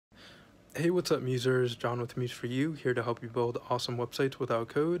Hey, what's up, musers? John with Muse for You, here to help you build awesome websites without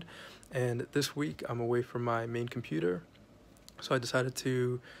code. And this week, I'm away from my main computer, so I decided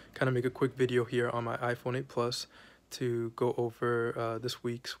to kind of make a quick video here on my iPhone 8 Plus to go over this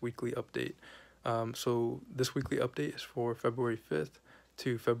week's weekly update. So this weekly update is for February 5th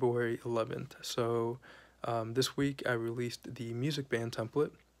to February 11th. So this week, I released the music band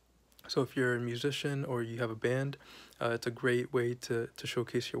template. So if you're a musician or you have a band, it's a great way to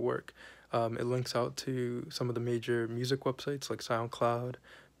showcase your work. It links out to some of the major music websites like SoundCloud,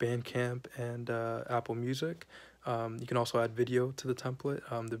 Bandcamp, and Apple Music. You can also add video to the template.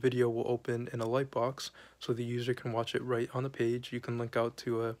 The video will open in a lightbox so the user can watch it right on the page. You can link out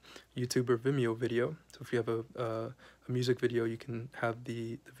to a YouTube or Vimeo video. So if you have a music video, you can have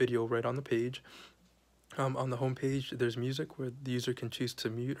the video right on the page. On the home page, there's music where the user can choose to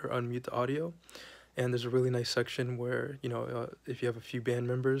mute or unmute the audio. And there's a really nice section where, if you have a few band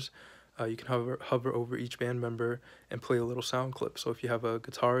members, you can hover over each band member and play a little sound clip. So if you have a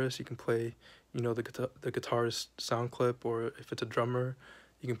guitarist, you can play, the guitarist sound clip, or if it's a drummer,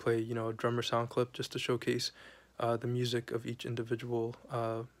 you can play, a drummer sound clip just to showcase the music of each individual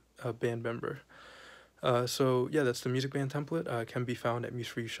band member. So yeah, that's the music band template. Can be found at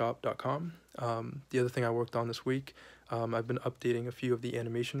museforyoushop.com. The other thing I worked on this week, I've been updating a few of the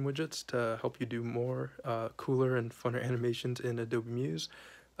animation widgets to help you do more cooler and funner animations in Adobe Muse.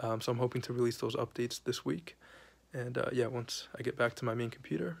 So I'm hoping to release those updates this week. And yeah, once I get back to my main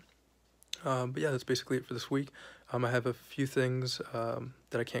computer. But yeah, that's basically it for this week. I have a few things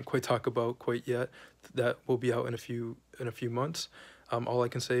that I can't quite talk about quite yet that will be out in a few months. All I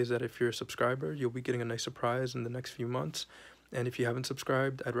can say is that if you're a subscriber, you'll be getting a nice surprise in the next few months. And if you haven't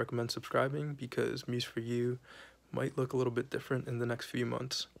subscribed, I'd recommend subscribing because Muse for You might look a little bit different in the next few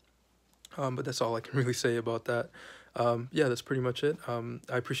months. But that's all I can really say about that. Yeah, that's pretty much it.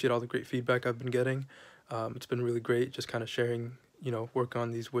 I appreciate all the great feedback I've been getting. It's been really great just kind of sharing, working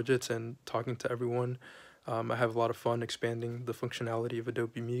on these widgets and talking to everyone. I have a lot of fun expanding the functionality of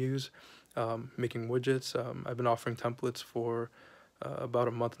Adobe Muse, making widgets. I've been offering templates for about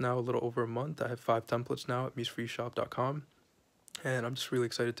a month now, a little over a month. I have 5 templates now at museforyoushop.com, and I'm just really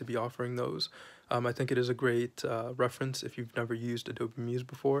excited to be offering those. I think it is a great reference if you've never used Adobe Muse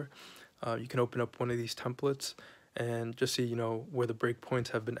before. You can open up one of these templates and just see, where the breakpoints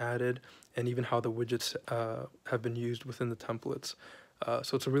have been added and even how the widgets have been used within the templates.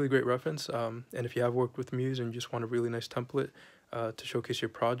 So it's a really great reference. And if you have worked with Muse and you just want a really nice template to showcase your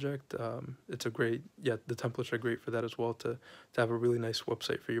project, it's a great, the templates are great for that as well, to have a really nice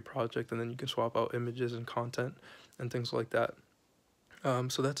website for your project, and then you can swap out images and content and things like that.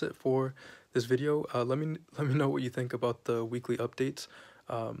 So that's it for this video. Let me know what you think about the weekly updates.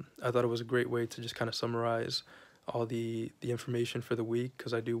 I thought it was a great way to just kind of summarize all the information for the week,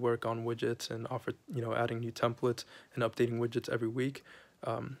 because I do work on widgets and offer, adding new templates and updating widgets every week.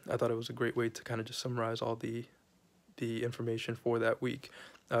 I thought it was a great way to kind of just summarize all the information for that week.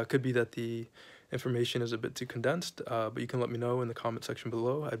 Could be that the information is a bit too condensed, but you can let me know in the comment section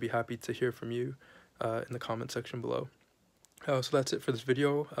below. I'd be happy to hear from you in the comment section below. So that's it for this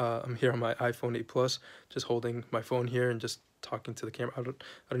video. I'm here on my iPhone 8 Plus, just holding my phone here and just talking to the camera. I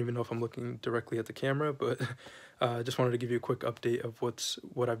don't even know if I'm looking directly at the camera, but I just wanted to give you a quick update of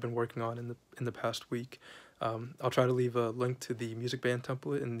what I've been working on in the past week. I'll try to leave a link to the music band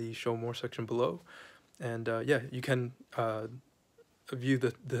template in the show more section below. And yeah, you can view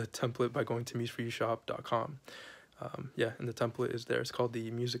the template by going to museforyoushop.com. Yeah, and the template is there. It's called the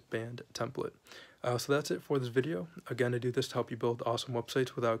music band template. So that's it for this video. Again, I do this to help you build awesome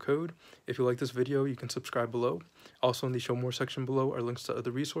websites without code. If you like this video, you can subscribe below. Also in the show more section below are links to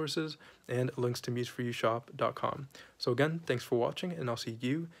other resources and links to museforyoushop.com. So again, thanks for watching, and I'll see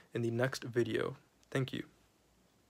you in the next video. Thank you.